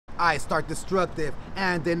I start destructive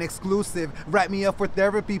and then exclusive. Write me up for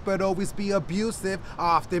therapy, but always be abusive.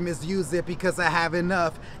 I often misuse it because I have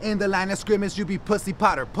enough. In the line of scrimmage, you be pussy,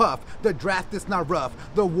 Potter, puff. The draft is not rough.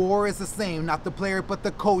 The war is the same. Not the player, but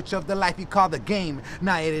the coach of the life you call the game.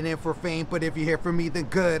 Not hitting in for fame, but if you hear from me, then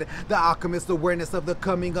good. The alchemist awareness of the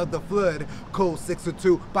coming of the flood. Code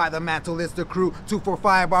 602, by the mantle is the crew.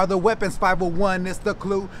 245 are the weapons, 501 is the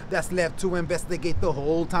clue. That's left to investigate. The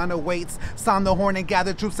whole town awaits. Sound the horn and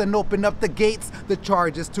gather troops and open up the gates. The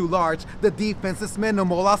charge is too large, the defense is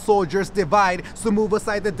minimal. Our soldiers divide, so move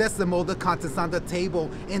aside the decimal. The contents on the table,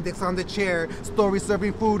 index on the chair. Story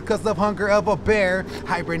serving food cause of hunger of a bear.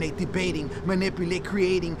 Hibernate debating, manipulate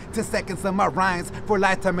creating. 10 seconds of my rhymes for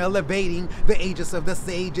lifetime elevating. The ages of the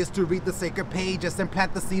sages to read the sacred pages and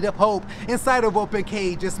plant the seed of hope inside of open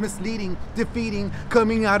cages. Misleading, defeating,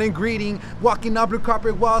 coming out and greeting. Walking on blue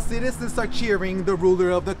carpet while citizens are cheering. The ruler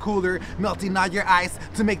of the cooler, melting all your ice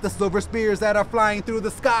to make the silver spears that are flying through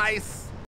the skies.